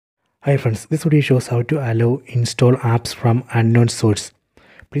Hi friends, this video shows how to allow install apps from unknown source.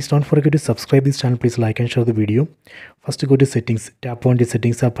 Please don't forget to subscribe this channel. Please like and share the video. First go to settings, tap on the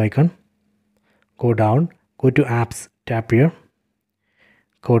settings app icon. Go down, go to apps, tap here.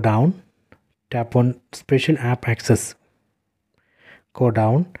 Go down, tap on special app access. Go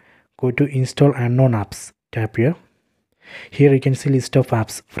down, go to install unknown apps, tap here. Here you can see list of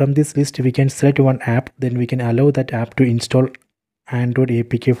apps. From this list we can select one app, then we can allow that app to install Android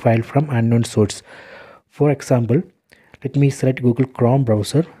APK file from unknown source. For example, let me select Google Chrome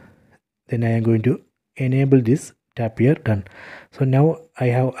browser, then I am going to enable this, tap here, done. So now I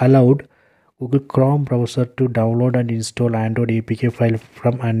have allowed Google Chrome browser to download and install Android APK file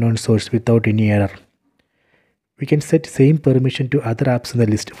from unknown source without any error. We can set same permission to other apps in the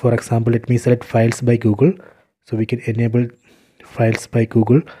list. For example, let me select files by Google, so we can enable files by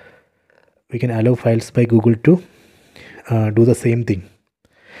Google. We can allow files by Google to do the same thing.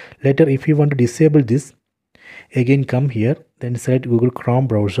 Later, if you want to disable this, again come here, then select Google Chrome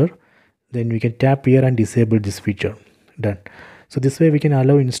browser, then we can tap here and disable this feature, done. So this way we can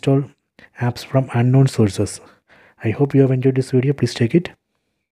allow install apps from unknown sources. I hope you have enjoyed this video. Please check it.